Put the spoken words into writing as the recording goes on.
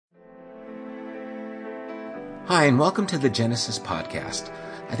Hi, and welcome to the Genesis Podcast.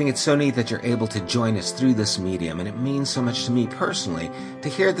 I think it's so neat that you're able to join us through this medium, and it means so much to me personally to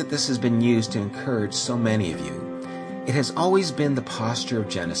hear that this has been used to encourage so many of you. It has always been the posture of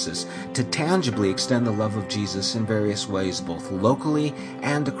Genesis to tangibly extend the love of Jesus in various ways, both locally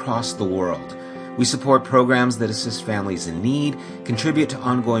and across the world. We support programs that assist families in need, contribute to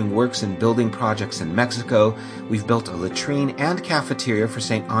ongoing works and building projects in Mexico. We've built a latrine and cafeteria for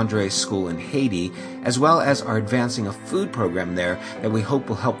St. Andre's School in Haiti, as well as are advancing a food program there that we hope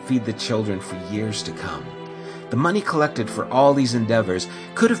will help feed the children for years to come. The money collected for all these endeavors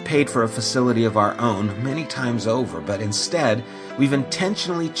could have paid for a facility of our own many times over, but instead, we've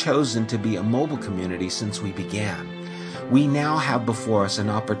intentionally chosen to be a mobile community since we began. We now have before us an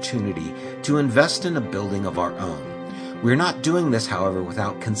opportunity to invest in a building of our own. We're not doing this, however,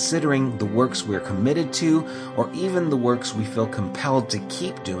 without considering the works we're committed to or even the works we feel compelled to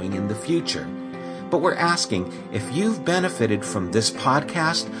keep doing in the future. But we're asking if you've benefited from this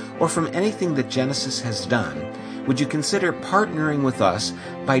podcast or from anything that Genesis has done, would you consider partnering with us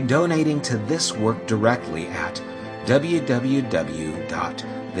by donating to this work directly at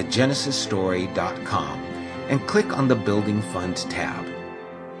www.thegenesisstory.com. and click on the Building Fund tab.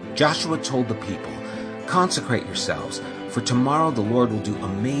 Joshua told the people, "Consecrate yourselves, for tomorrow the Lord will do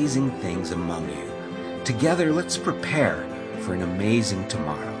amazing things among you. Together, let's prepare for an amazing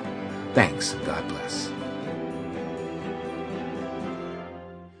tomorrow." Thanks, and God bless.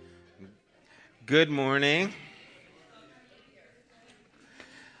 Good morning.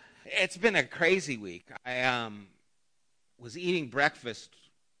 It's been a crazy week. I was eating breakfast.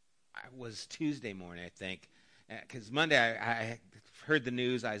 It was Tuesday morning, I think. Because Monday I heard the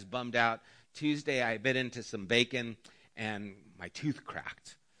news, I was bummed out. Tuesday I bit into some bacon and my tooth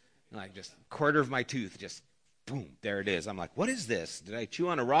cracked. Like just a quarter of my tooth, just boom, there it is. I'm like, what is this? Did I chew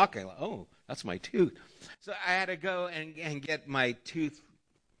on a rock? I'm like, oh, that's my tooth. So I had to go and get my tooth.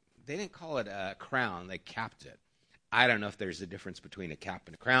 They didn't call it a crown, they capped it. I don't know if there's a difference between a cap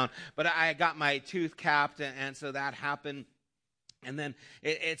and a crown, but I got my tooth capped, and so that happened. And then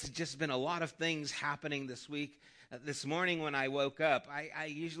it's just been a lot of things happening this week. This morning when I woke up, I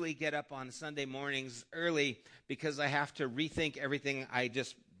usually get up on Sunday mornings early because I have to rethink everything I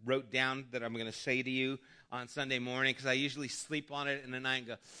just wrote down that I'm going to say to you on Sunday morning, because I usually sleep on it in the night and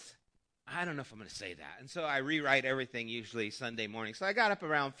go, I don't know if I'm going to say that. And so I rewrite everything usually Sunday morning. So I got up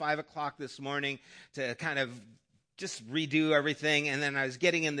around 5 o'clock this morning to kind of just redo everything. And then I was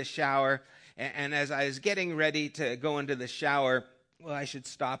getting in the shower. And as I was getting ready to go into the shower, well, I should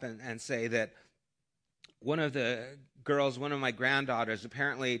stop and say that one of the girls, one of my granddaughters,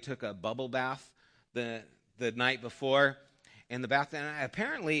 apparently took a bubble bath the night before in the bath. And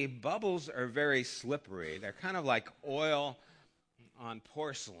apparently bubbles are very slippery. They're kind of like oil on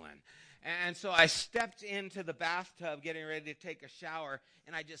porcelain. And so I stepped into the bathtub getting ready to take a shower,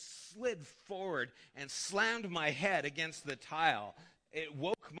 and I just slid forward and slammed my head against the tile. It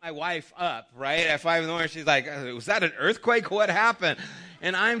woke my wife up, right? At 5 in the morning, she's like, was that an earthquake? What happened?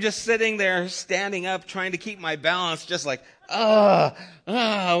 And I'm just sitting there, standing up, trying to keep my balance, just like,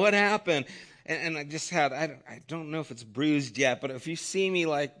 what happened? And I just had, I don't know if it's bruised yet, but if you see me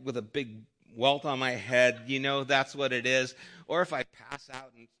like with a big welt on my head, you know that's what it is. Or if I pass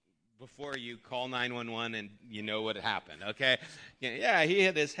out and before you call 911 and you know what happened, okay? Yeah, he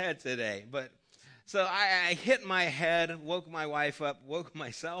hit his head today, but so I hit my head, woke my wife up, woke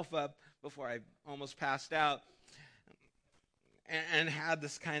myself up before I almost passed out, and had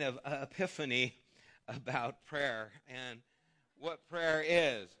this kind of epiphany about prayer and what prayer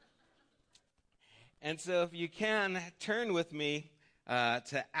is. And so if you can, turn with me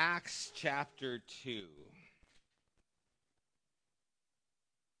to Acts chapter 2.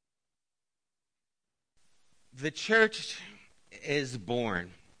 The church is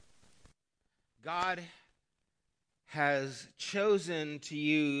born. God has chosen to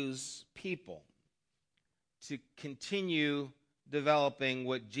use people to continue developing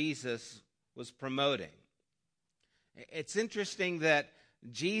what Jesus was promoting. It's interesting that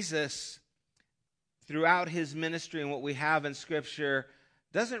Jesus, throughout his ministry and what we have in Scripture,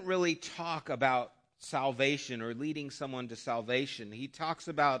 doesn't really talk about salvation or leading someone to salvation. He talks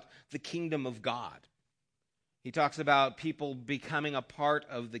about the kingdom of God. He talks about people becoming a part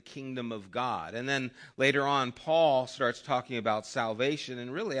of the kingdom of God. And then later on, Paul starts talking about salvation.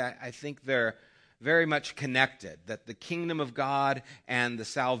 And really, I think they're very much connected, that the kingdom of God and the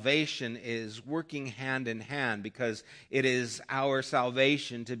salvation is working hand in hand, because it is our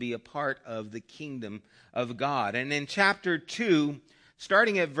salvation to be a part of the kingdom of God. And in chapter 2,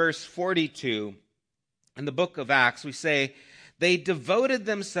 starting at verse 42, in the book of Acts, we say, they devoted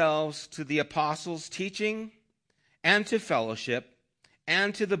themselves to the apostles' teaching and to fellowship,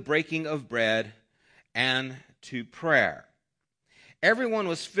 and to the breaking of bread, and to prayer. Everyone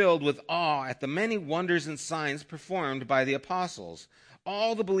was filled with awe at the many wonders and signs performed by the apostles.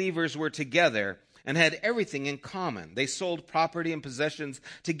 All the believers were together and had everything in common. They sold property and possessions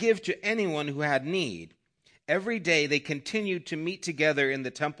to give to anyone who had need. Every day they continued to meet together in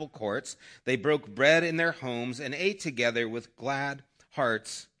the temple courts. They broke bread in their homes and ate together with glad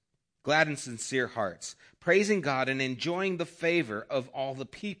and sincere hearts, praising God and enjoying the favor of all the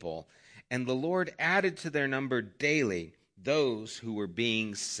people. And the Lord added to their number daily those who were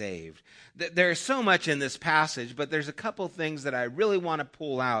being saved. There's so much in this passage, but there's a couple things that I really want to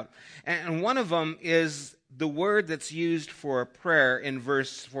pull out. And one of them is the word that's used for prayer in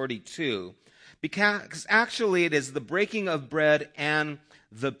verse 42. Because actually it is the breaking of bread and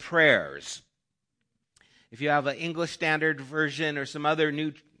the prayers. If you have an English Standard Version or some other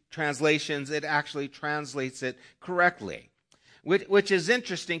new translations, it actually translates it correctly. Which is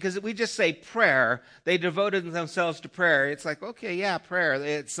interesting, because we just say prayer. They devoted themselves to prayer. It's like, okay, yeah, prayer.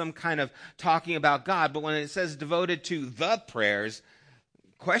 It's some kind of talking about God. But when it says devoted to the prayers,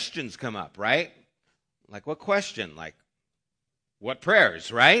 questions come up, right? Like, what question? Like, what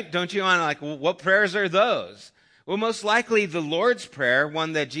prayers, right? Don't you want to, like, well, what prayers are those? Well, most likely the Lord's Prayer,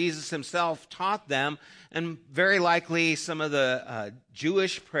 one that Jesus himself taught them, and very likely some of the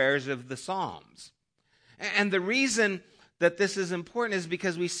Jewish prayers of the Psalms. And the reason that this is important is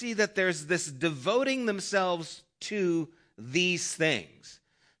because we see that there's this devoting themselves to these things,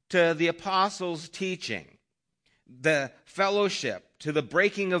 to the apostles' teaching, the fellowship, to the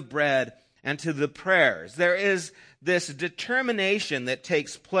breaking of bread, and to the prayers. There is this determination that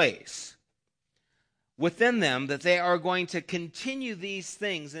takes place within them that they are going to continue these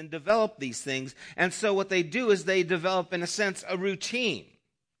things and develop these things. And so what they do is they develop, in a sense, a routine.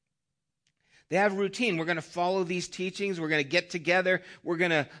 They have a routine. We're going to follow these teachings. We're going to get together. We're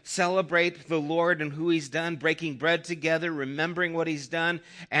going to celebrate the Lord and who he's done, breaking bread together, remembering what he's done,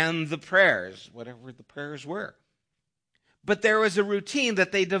 and the prayers, whatever the prayers were. But there was a routine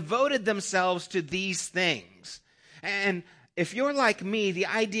that they devoted themselves to these things. And if you're like me, the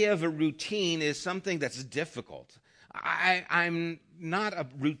idea of a routine is something that's difficult. I'm not a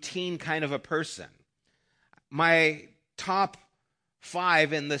routine kind of a person. My top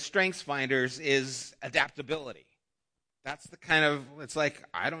 5 in the Strengths Finders is adaptability. That's the kind of, it's like,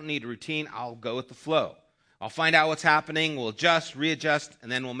 I don't need a routine. I'll go with the flow. I'll find out what's happening. We'll adjust, readjust,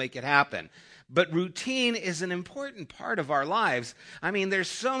 and then we'll make it happen. But routine is an important part of our lives. I mean, there's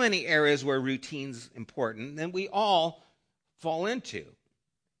so many areas where routine's important, and we all fall into.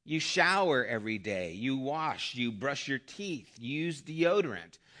 You shower every day. You wash. You brush your teeth. You use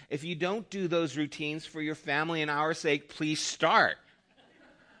deodorant. If you don't do those routines for your family and our sake, please start.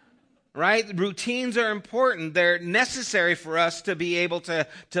 Right? Routines are important. They're necessary for us to be able to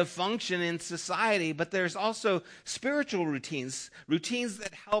function in society, but there's also spiritual routines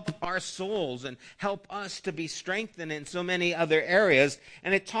that help our souls and help us to be strengthened in so many other areas,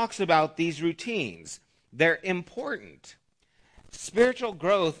 and it talks about these routines. They're important. Spiritual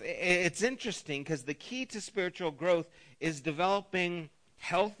growth, it's interesting because the key to spiritual growth is developing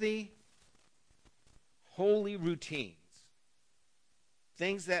healthy, holy routines.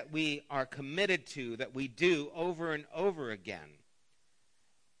 Things that we are committed to, that we do over and over again.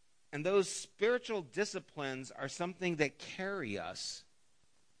 And those spiritual disciplines are something that carry us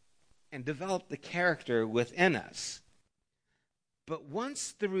and develop the character within us. But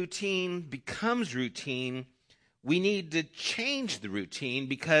once the routine becomes routine, we need to change the routine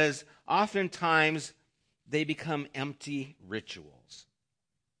because oftentimes they become empty rituals.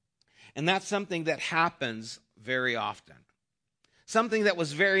 And that's something that happens very often. Something that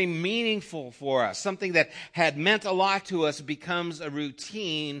was very meaningful for us, something that had meant a lot to us becomes a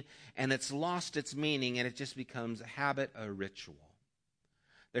routine and it's lost its meaning and it just becomes a habit, a ritual.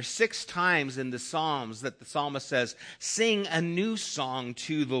 There's 6 times in the Psalms that the psalmist says, sing a new song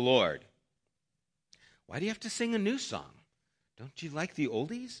to the Lord. Why do you have to sing a new song? Don't you like the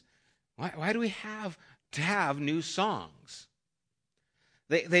oldies? Why do we have to have new songs?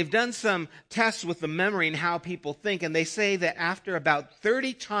 They've done some tests with the memory and how people think, and they say that after about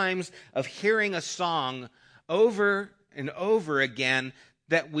 30 times of hearing a song over and over again,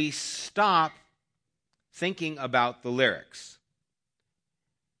 that we stop thinking about the lyrics.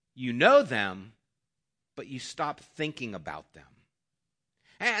 You know them, but you stop thinking about them.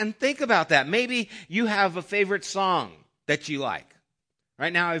 And think about that. Maybe you have a favorite song that you like.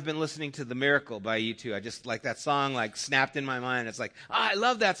 Right now I've been listening to The Miracle by U2. I just like that song, like snapped in my mind. It's like, I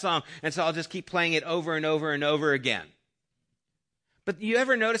love that song. And so I'll just keep playing it over and over and over again. But you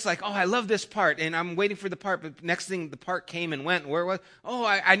ever notice, like, oh, I love this part, and I'm waiting for the part, but next thing the part came and went, and where it was? Oh,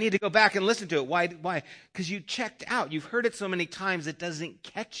 I need to go back and listen to it. Why? Because you checked out. You've heard it so many times, it doesn't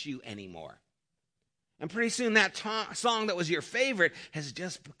catch you anymore. And pretty soon that song that was your favorite has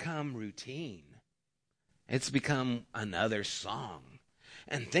just become routine. It's become another song.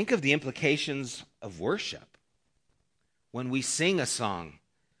 And think of the implications of worship. When we sing a song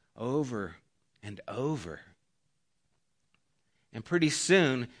over and over, and pretty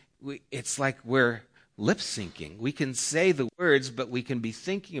soon, it's like we're lip syncing. We can say the words, but we can be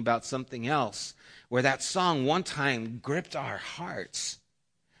thinking about something else. Where that song one time gripped our hearts,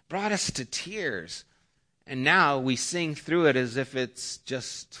 brought us to tears, and now we sing through it as if it's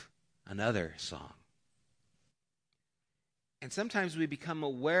just another song. And sometimes we become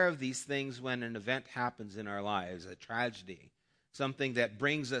aware of these things when an event happens in our lives, a tragedy. Something that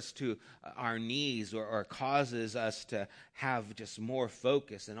brings us to our knees or causes us to have just more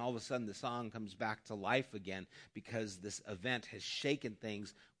focus. And all of a sudden the song comes back to life again because this event has shaken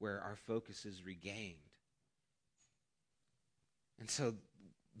things where our focus is regained. And so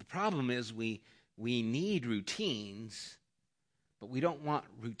the problem is we need routines, but we don't want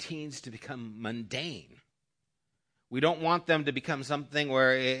routines to become mundane. We don't want them to become something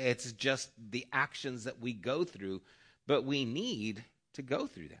where it's just the actions that we go through, but we need to go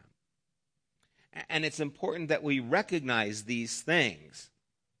through them. And it's important that we recognize these things.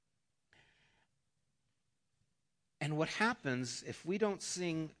 And what happens if we don't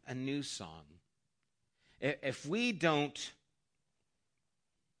sing a new song, if we don't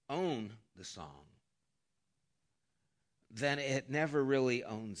own the song, then it never really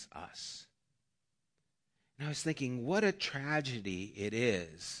owns us. And I was thinking, what a tragedy it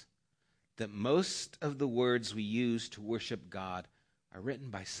is that most of the words we use to worship God are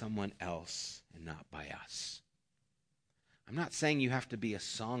written by someone else and not by us. I'm not saying you have to be a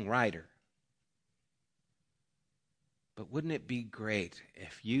songwriter, but wouldn't it be great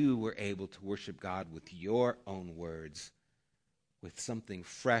if you were able to worship God with your own words, with something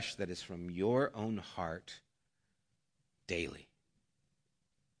fresh that is from your own heart daily?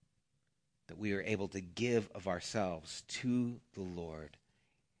 That we are able to give of ourselves to the Lord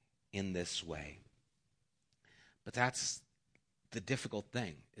in this way. But that's the difficult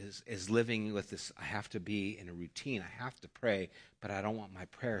thing, is living with this. I have to be in a routine. I have to pray, but I don't want my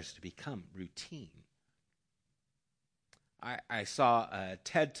prayers to become routine. I saw a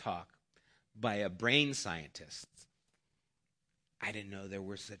TED Talk by a brain scientist. I didn't know there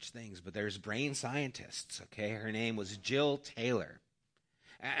were such things, but there's brain scientists, okay? Her name was Jill Taylor.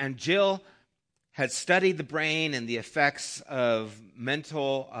 And Jill had studied the brain and the effects of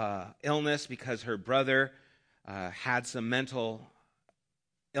mental illness because her brother had some mental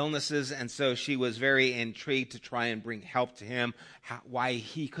illnesses, and so she was very intrigued to try and bring help to him, why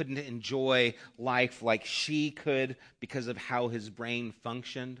he couldn't enjoy life like she could because of how his brain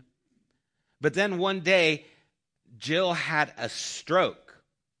functioned. But then one day, Jill had a stroke.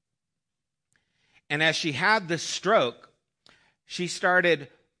 And as she had the stroke, she started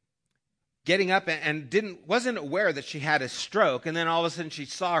getting up and wasn't aware that she had a stroke, and then all of a sudden she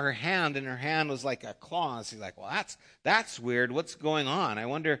saw her hand, and her hand was like a claw. And she's like, well, that's weird. What's going on? I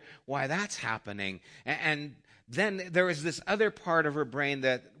wonder why that's happening. And then there was this other part of her brain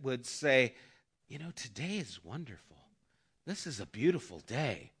that would say, today is wonderful. This is a beautiful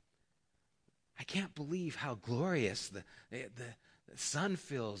day. I can't believe how glorious the sun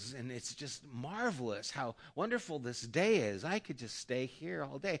feels, and it's just marvelous how wonderful this day is. I could just stay here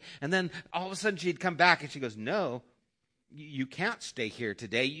all day. And then all of a sudden she'd come back and she goes, no, you can't stay here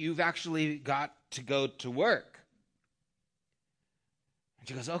today. You've actually got to go to work. And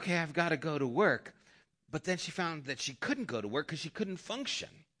she goes, okay, I've got to go to work. But then she found that she couldn't go to work because she couldn't function.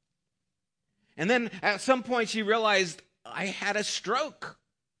 And then at some point she realized, I had a stroke.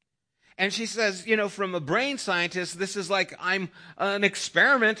 And she says, from a brain scientist, this is like I'm an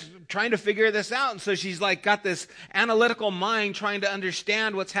experiment trying to figure this out. And so she's like got this analytical mind trying to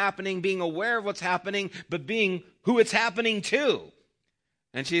understand what's happening, being aware of what's happening, but being who it's happening to.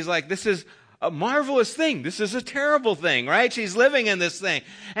 And she's like, this is a marvelous thing. This is a terrible thing, right? She's living in this thing.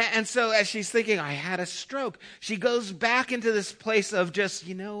 And so as she's thinking, I had a stroke, she goes back into this place of just,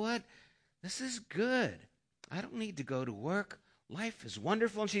 you know what? This is good. I don't need to go to work. Life is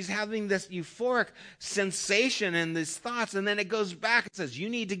wonderful. And she's having this euphoric sensation and these thoughts. And then it goes back and says, you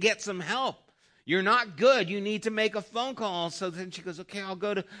need to get some help. You're not good. You need to make a phone call. So then she goes, okay, I'll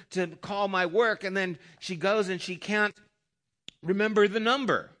go to call my work. And then she goes and she can't remember the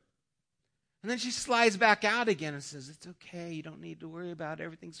number. And then she slides back out again and says, it's okay. You don't need to worry about it.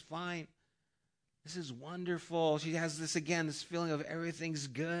 Everything's fine. This is wonderful. She has this feeling of everything's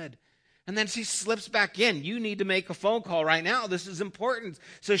good. And then she slips back in. You need to make a phone call right now. This is important.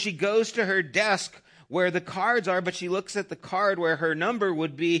 So she goes to her desk where the cards are, but she looks at the card where her number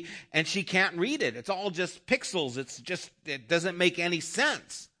would be, and she can't read it. It's all just pixels. It doesn't make any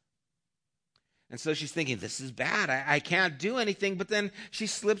sense. And so she's thinking, this is bad. I can't do anything. But then she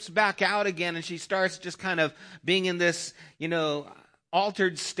slips back out again, and she starts just kind of being in this,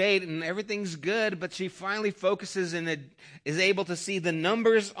 altered state, and everything's good. But she finally focuses and is able to see the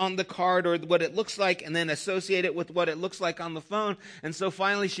numbers on the card or what it looks like, and then associate it with what it looks like on the phone. And so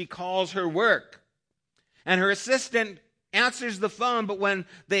finally she calls her work. And her assistant answers the phone, but when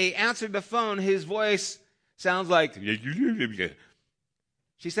they answer the phone, his voice sounds like...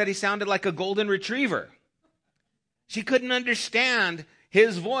 She said he sounded like a golden retriever. She couldn't understand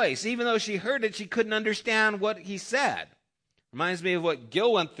his voice. Even though she heard it, she couldn't understand what he said. Reminds me of what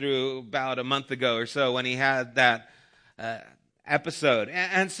Gil went through about a month ago or so when he had that episode.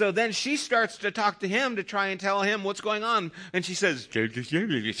 And so then she starts to talk to him to try and tell him what's going on. And she says,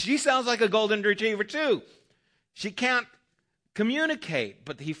 she sounds like a golden retriever too. She can't communicate,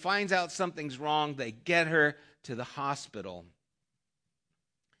 but he finds out something's wrong. They get her to the hospital.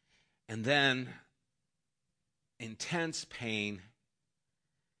 And then intense pain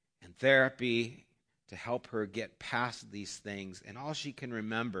and therapy to help her get past these things. And all she can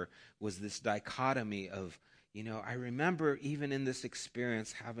remember was this dichotomy of, I remember even in this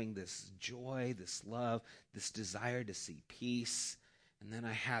experience having this joy, this love, this desire to see peace. And then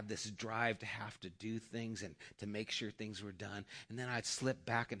I had this drive to have to do things and to make sure things were done. And then I'd slip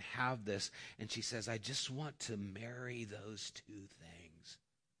back and have this. And she says, I just want to marry those two things.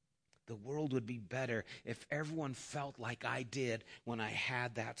 The world would be better if everyone felt like I did when I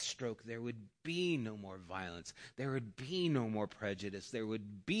had that stroke. There would be no more violence. There would be no more prejudice. There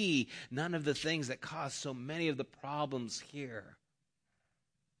would be none of the things that cause so many of the problems here.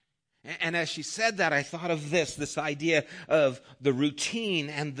 And as she said that, I thought of this idea of the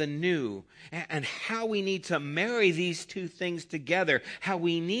routine and the new, and how we need to marry these two things together, how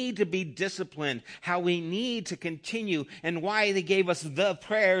we need to be disciplined, how we need to continue, and why they gave us the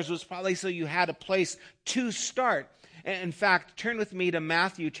prayers was probably so you had a place to start. In fact, turn with me to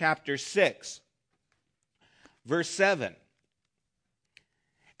Matthew chapter 6, verse 7.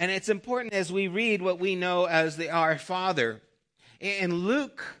 And it's important as we read what we know as the Our Father. In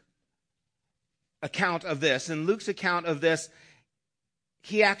Luke's account of this,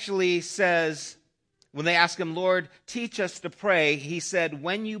 he actually says, when they ask him, Lord, teach us to pray, he said,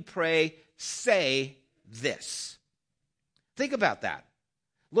 when you pray, say this. Think about that.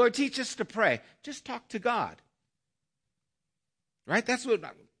 Lord, teach us to pray. Just talk to God. Right? That's what,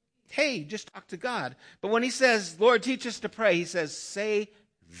 hey, just talk to God. But when he says, Lord, teach us to pray, he says, say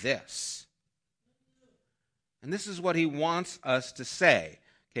this. And this is what he wants us to say.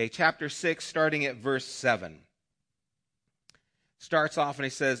 Okay, chapter 6, starting at verse 7. Starts off and he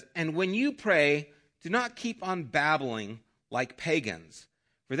says, and when you pray, do not keep on babbling like pagans,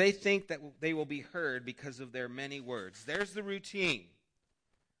 for they think that they will be heard because of their many words. There's the routine.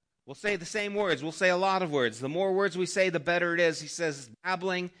 We'll say the same words. We'll say a lot of words. The more words we say, the better it is. He says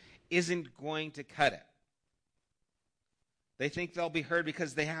babbling isn't going to cut it. They think they'll be heard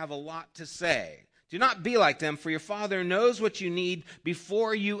because they have a lot to say. Do not be like them, for your Father knows what you need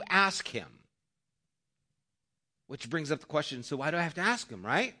before you ask him. Which brings up the question, so why do I have to ask him,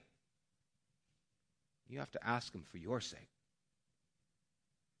 right? You have to ask him for your sake.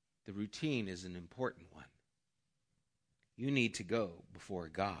 The routine is an important one. You need to go before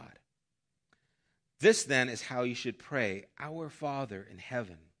God. This then is how you should pray. Our Father in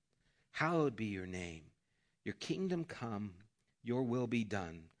heaven, hallowed be your name. Your kingdom come, your will be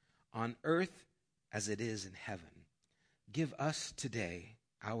done, on earth as it is in heaven. Give us today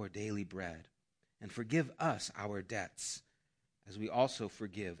our daily bread, and forgive us our debts, as we also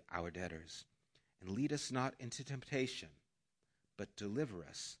forgive our debtors. And lead us not into temptation, but deliver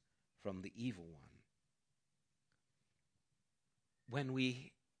us from the evil one. When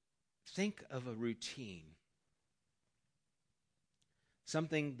we think of a routine,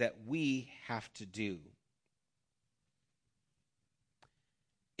 something that we have to do,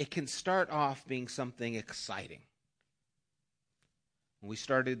 it can start off being something exciting. When we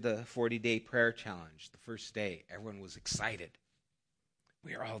started the 40-day prayer challenge, the first day, everyone was excited.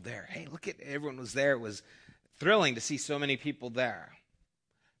 We were all there. Hey, look at everyone was there. It was thrilling to see so many people there.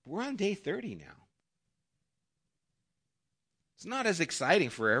 But we're on day 30 now. It's not as exciting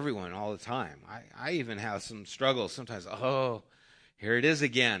for everyone all the time. I even have some struggles sometimes. Oh, here it is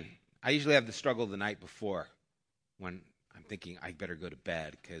again. I usually have the struggle the night before when I'm thinking I better go to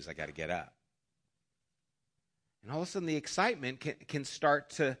bed because I got to get up. And all of a sudden the excitement can start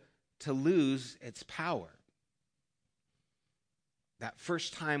to lose its power. That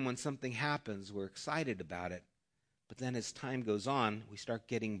first time when something happens, we're excited about it. But then as time goes on, we start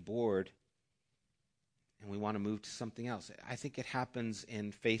getting bored and we want to move to something else. I think it happens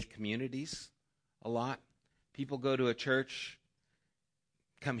in faith communities a lot. People go to a church,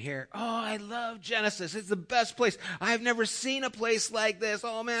 come here. Oh, I love Genesis. It's the best place. I've never seen a place like this.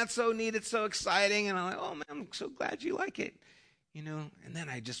 Oh, man, it's so neat. It's so exciting. And I'm like, oh, man, I'm so glad you like it. And then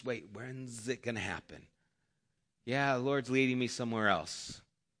I just wait. When's it going to happen? Yeah, the Lord's leading me somewhere else.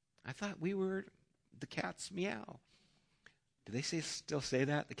 I thought we were the cat's meow. Do they still say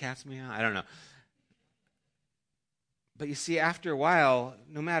that, the cat's meow? I don't know. But you see, after a while,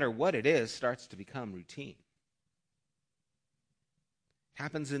 no matter what it is, starts to become routine.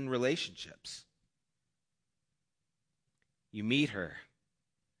 Happens in relationships. You meet her,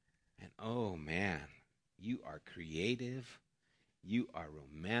 and oh man, you are creative, you are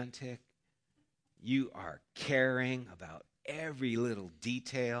romantic, you are caring about every little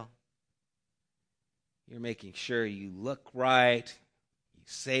detail. You're making sure you look right, you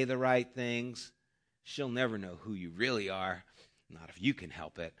say the right things. She'll never know who you really are, not if you can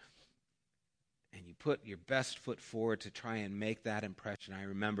help it. And you put your best foot forward to try and make that impression. I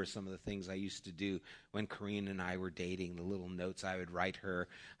remember some of the things I used to do when Corrine and I were dating, the little notes I would write her.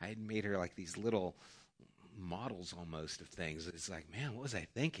 I had made her like these little models almost of things. It's like, man, what was I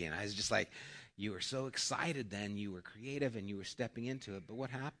thinking? I was just like, you were so excited then, you were creative and you were stepping into it. But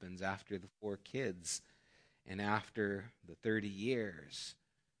what happens after the 4 kids and after the 30 years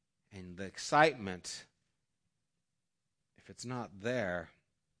and the excitement, if it's not there,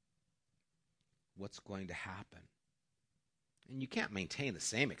 what's going to happen? And you can't maintain the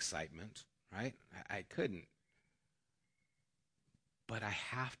same excitement, right? I couldn't. But I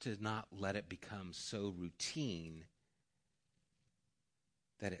have to not let it become so routine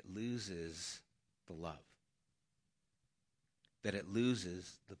that it loses the love, that it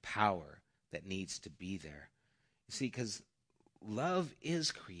loses the power that needs to be there. You see, because love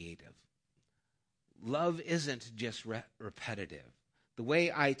is creative. Love isn't just repetitive. The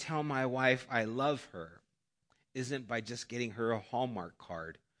way I tell my wife I love her isn't by just getting her a Hallmark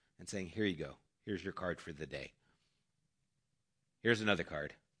card and saying, here you go. Here's your card for the day. Here's another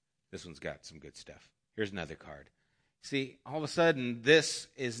card. This one's got some good stuff. Here's another card. See, all of a sudden, this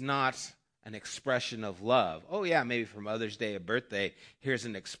is not an expression of love. Oh, yeah, maybe for Mother's Day, a birthday, here's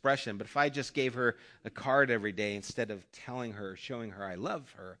an expression. But if I just gave her a card every day instead of telling her, showing her I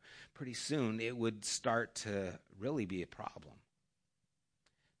love her, pretty soon it would start to really be a problem.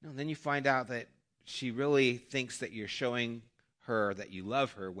 No, then you find out that she really thinks that you're showing her that you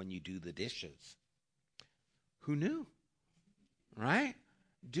love her when you do the dishes. Who knew? Right?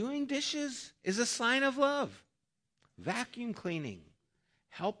 Doing dishes is a sign of love. Vacuum cleaning,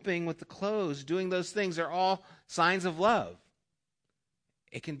 helping with the clothes, doing those things are all signs of love.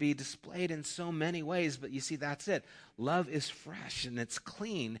 It can be displayed in so many ways, but you see, that's it. Love is fresh and it's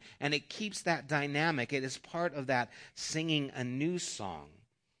clean, and it keeps that dynamic. It is part of that singing a new song.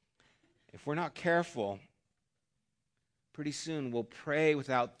 If we're not careful, pretty soon we'll pray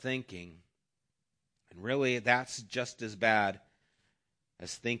without thinking. And really, that's just as bad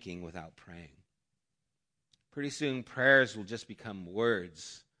as thinking without praying. Pretty soon, prayers will just become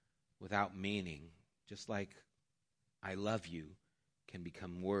words without meaning, just like I love you can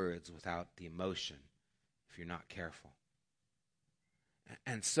become words without the emotion if you're not careful.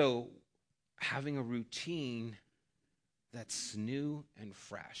 And so, having a routine that's new and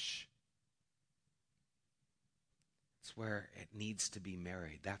fresh, that's where it needs to be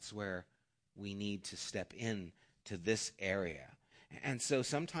married. That's where we need to step in to this area. And so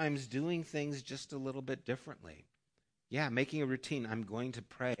sometimes doing things just a little bit differently. Yeah, making a routine. I'm going to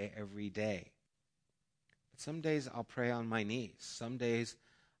pray every day. But some days I'll pray on my knees. Some days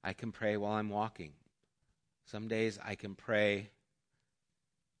I can pray while I'm walking. Some days I can pray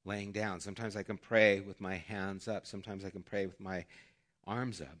laying down. Sometimes I can pray with my hands up. Sometimes I can pray with my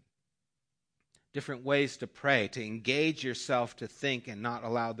arms up. Different ways to pray, to engage yourself to think and not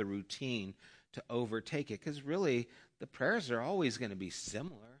allow the routine to overtake it. Because really, the prayers are always going to be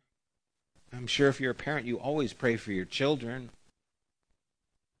similar. I'm sure if you're a parent, you always pray for your children.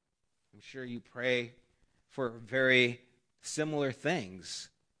 I'm sure you pray for very similar things.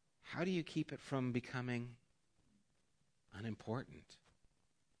 How do you keep it from becoming unimportant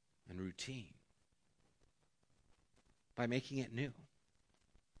and routine? By making it new.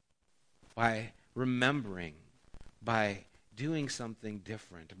 By remembering. By doing something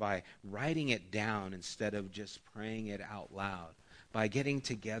different, by writing it down instead of just praying it out loud, by getting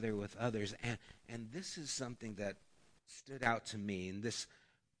together with others. And this is something that stood out to me in this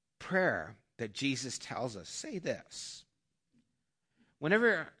prayer that Jesus tells us. Say this.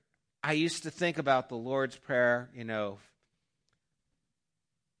 Whenever I used to think about the Lord's Prayer,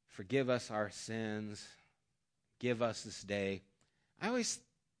 forgive us our sins, give us this day, I always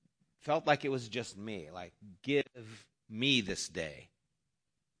felt like it was just me, like, give me this day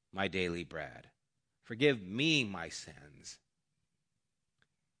my daily bread. Forgive me my sins.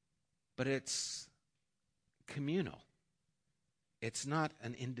 But it's communal. It's not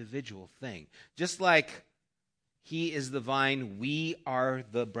an individual thing. Just like He is the vine, we are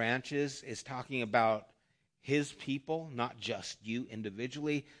the branches, is talking about His people, not just you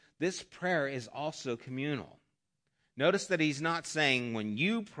individually. This prayer is also communal. Notice that He's not saying when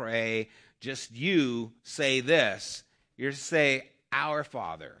you pray, just you say this. You're to say, Our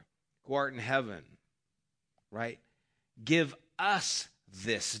Father, who art in heaven, right? Give us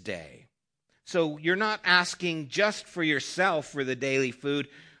this day. So you're not asking just for yourself for the daily food.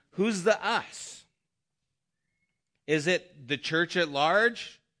 Who's the us? Is it the church at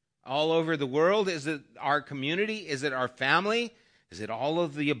large, all over the world? Is it our community? Is it our family? Is it all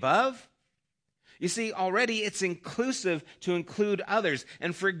of the above? You see, already it's inclusive to include others.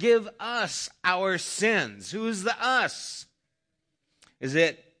 And forgive us our sins. Who's the us? Is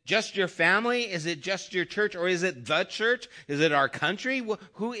it just your family? Is it just your church? Or is it the church? Is it our country?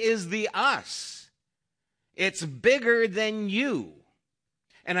 Who is the us? It's bigger than you.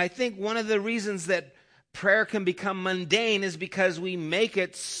 And I think one of the reasons that prayer can become mundane is because we make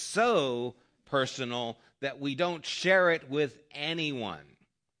it so personal that we don't share it with anyone.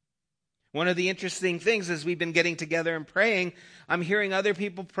 One of the interesting things as we've been getting together and praying, I'm hearing other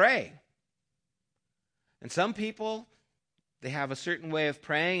people pray. And some people, they have a certain way of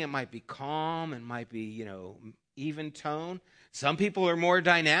praying. It might be calm. It might be, even tone. Some people are more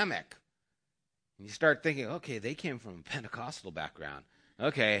dynamic. And you start thinking, okay, they came from a Pentecostal background.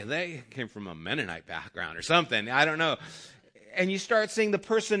 Okay, they came from a Mennonite background or something. I don't know. And you start seeing the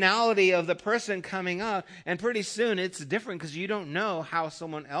personality of the person coming out, and pretty soon it's different because you don't know how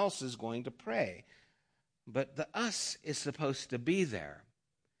someone else is going to pray. But the us is supposed to be there.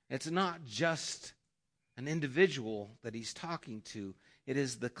 It's not just an individual that He's talking to. It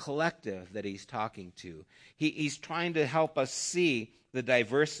is the collective that He's talking to. He's trying to help us see the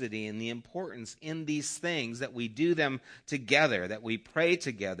diversity and the importance in these things, that we do them together, that we pray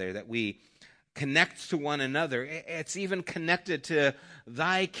together, that we connect to one another. It's even connected to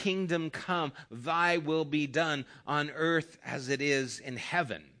Thy kingdom come, Thy will be done on earth as it is in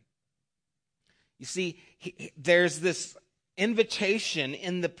heaven. You see, there's this invitation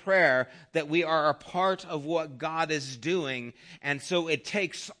in the prayer that we are a part of what God is doing, and so it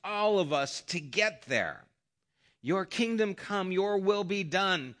takes all of us to get there. Your kingdom come, your will be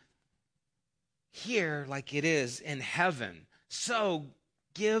done here like it is in heaven. So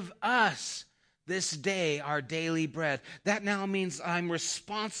give us this day our daily bread. That now means I'm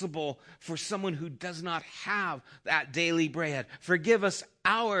responsible for someone who does not have that daily bread. Forgive us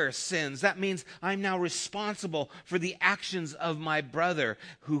our sins. That means I'm now responsible for the actions of my brother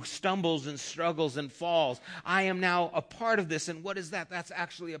who stumbles and struggles and falls. I am now a part of this. And what is that? That's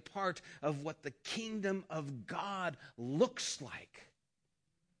actually a part of what the kingdom of God looks like.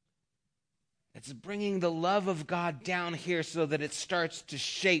 It's bringing the love of God down here so that it starts to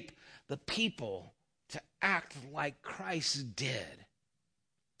shape the people to act like Christ did,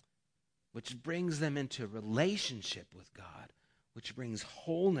 which brings them into relationship with God, which brings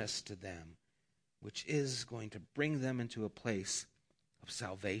wholeness to them, which is going to bring them into a place of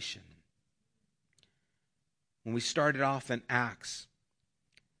salvation. When we started off in Acts,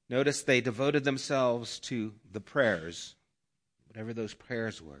 notice they devoted themselves to the prayers, whatever those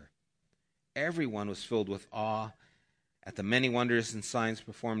prayers were. Everyone was filled with awe at the many wonders and signs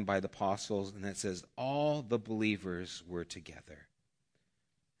performed by the apostles, and it says all the believers were together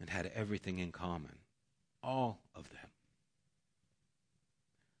and had everything in common. All of them.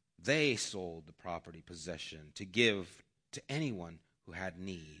 They sold the property possession to give to anyone who had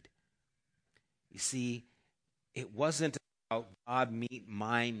need. You see, it wasn't about God meet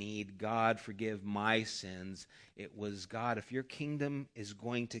my need, God forgive my sins. It was, God, if your kingdom is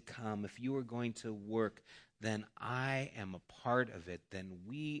going to come, if you are going to work, then I am a part of it, then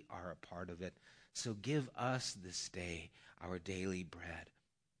we are a part of it. So give us this day our daily bread.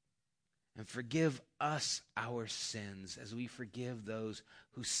 And forgive us our sins as we forgive those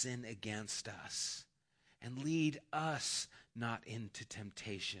who sin against us. And lead us not into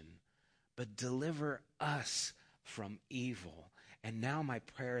temptation, but deliver us from evil. And now my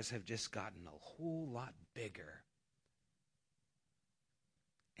prayers have just gotten a whole lot bigger.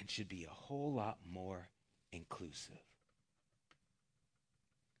 and should be a whole lot more inclusive.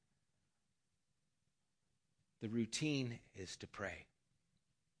 The routine is to pray.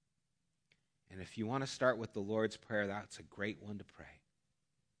 And if you want to start with the Lord's Prayer, that's a great one to pray.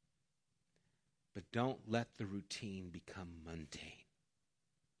 But don't let the routine become mundane.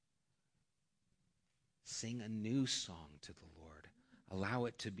 Sing a new song to the Lord. Allow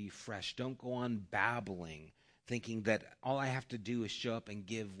it to be fresh. Don't go on babbling, thinking that all I have to do is show up and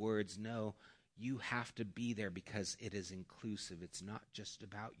give words. No, you have to be there because it is inclusive. It's not just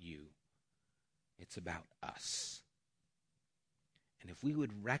about you. It's about us. And if we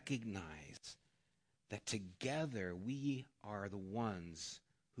would recognize that together we are the ones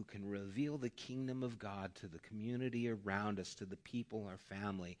who can reveal the kingdom of God to the community around us, to the people, our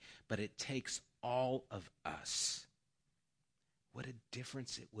family, but it takes all of us. What a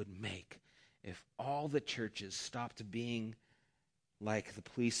difference it would make if all the churches stopped being like the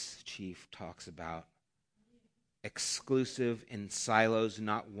police chief talks about, exclusive in silos,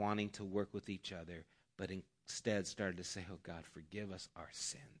 not wanting to work with each other, but instead started to say, oh God, forgive us our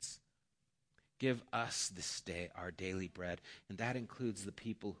sins. Give us this day our daily bread. And that includes the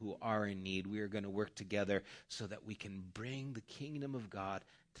people who are in need. We are going to work together so that we can bring the kingdom of God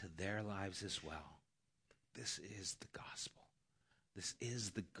to their lives as well. This is the gospel. This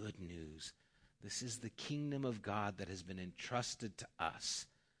is the good news. This is the kingdom of God that has been entrusted to us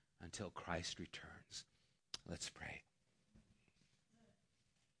until Christ returns. Let's pray.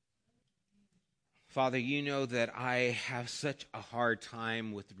 Father, you know that I have such a hard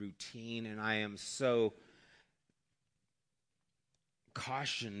time with routine, and I am so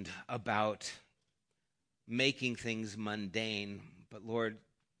cautioned about making things mundane. But Lord,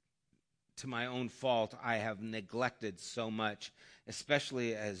 to my own fault, I have neglected so much,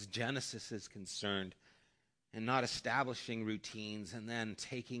 especially as Genesis is concerned, and not establishing routines and then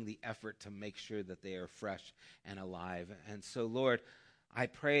taking the effort to make sure that they are fresh and alive. And so, Lord, I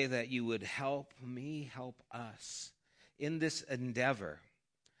pray that you would help me, help us in this endeavor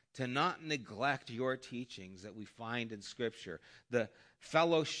to not neglect your teachings that we find in Scripture, the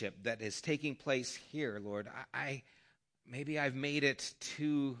fellowship that is taking place here, Lord. Maybe I've made it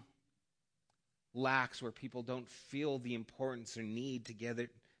too lax where people don't feel the importance or need to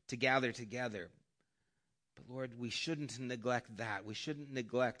gather together. But Lord, we shouldn't neglect that. We shouldn't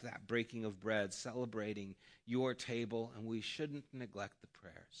neglect that breaking of bread, celebrating your table, and we shouldn't neglect the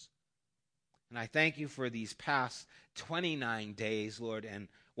prayers. And I thank you for these past 29 days, Lord, and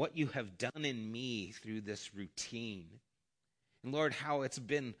what you have done in me through this routine. And Lord, how it's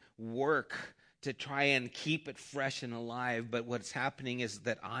been work to try and keep it fresh and alive, but what's happening is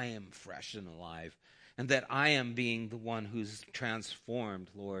that I am fresh and alive, and that I am being the one who's transformed,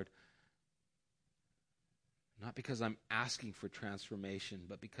 Lord. Not because I'm asking for transformation,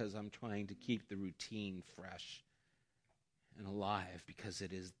 but because I'm trying to keep the routine fresh and alive, because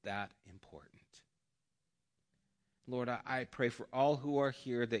it is that important. Lord, I pray for all who are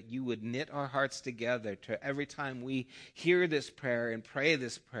here that you would knit our hearts together to every time we hear this prayer and pray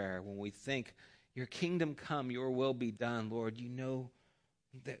this prayer, when we think, your kingdom come, your will be done. Lord, you know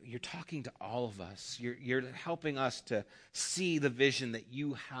that you're talking to all of us. You're helping us to see the vision that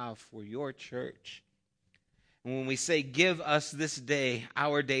you have for your church. And when we say, give us this day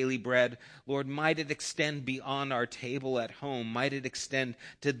our daily bread, Lord, might it extend beyond our table at home. Might it extend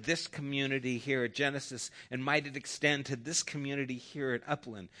to this community here at Genesis. And might it extend to this community here at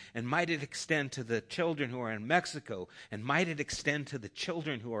Upland. And might it extend to the children who are in Mexico. And might it extend to the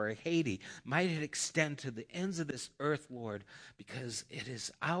children who are in Haiti. Might it extend to the ends of this earth, Lord, because it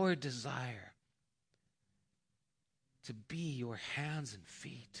is our desire to be your hands and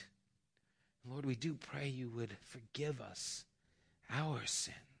feet. Lord, we do pray you would forgive us our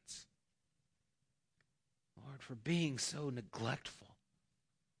sins. Lord, for being so neglectful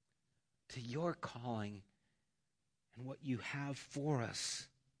to your calling and what you have for us,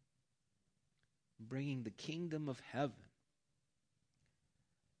 bringing the kingdom of heaven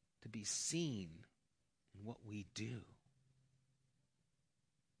to be seen in what we do.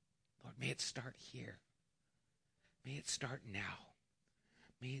 Lord, may it start here. May it start now.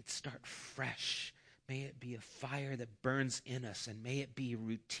 May it start fresh. May it be a fire that burns in us, and may it be a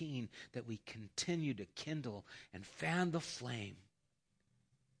routine that we continue to kindle and fan the flame.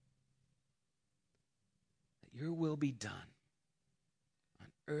 That your will be done on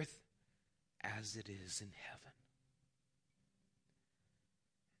earth as it is in heaven.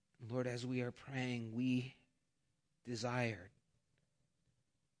 Lord, as we are praying, we desire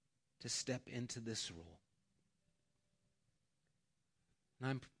to step into this role. And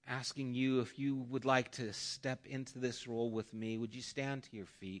I'm asking you, if you would like to step into this role with me, would you stand to your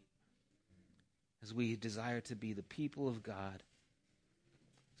feet as we desire to be the people of God,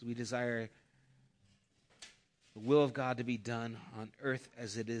 as we desire the will of God to be done on earth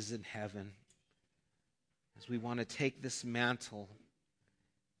as it is in heaven, as we want to take this mantle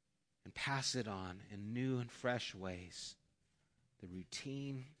and pass it on in new and fresh ways, the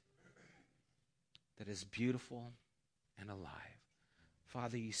routine that is beautiful and alive.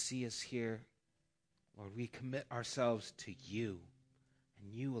 Father, you see us here. Lord, we commit ourselves to you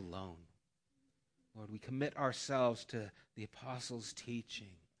and you alone. Lord, we commit ourselves to the apostles' teaching,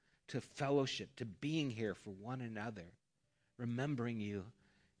 to fellowship, to being here for one another, remembering you,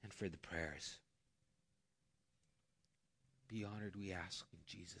 and for the prayers. Be honored, we ask, in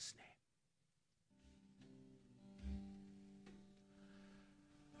Jesus' name.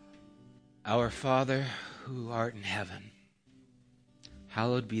 Our Father, who art in heaven,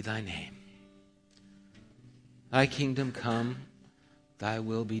 hallowed be thy name. Thy kingdom come, thy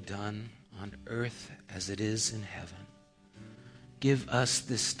will be done on earth as it is in heaven. Give us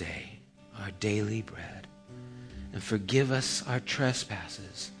this day our daily bread, and forgive us our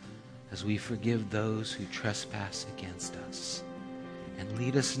trespasses as we forgive those who trespass against us. And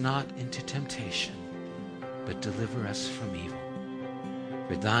lead us not into temptation, but deliver us from evil.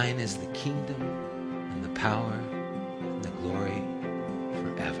 For thine is the kingdom and the power and the glory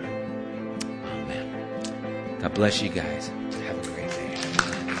forever. Amen. God bless you guys. Have a great day.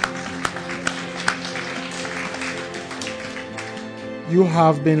 You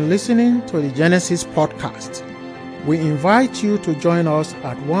have been listening to the Genesis podcast. We invite you to join us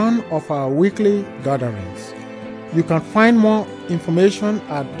at one of our weekly gatherings. You can find more information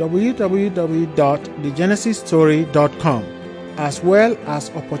at www.thegenesisstory.com, as well as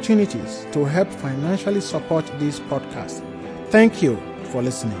opportunities to help financially support this podcast. Thank you for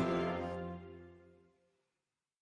listening.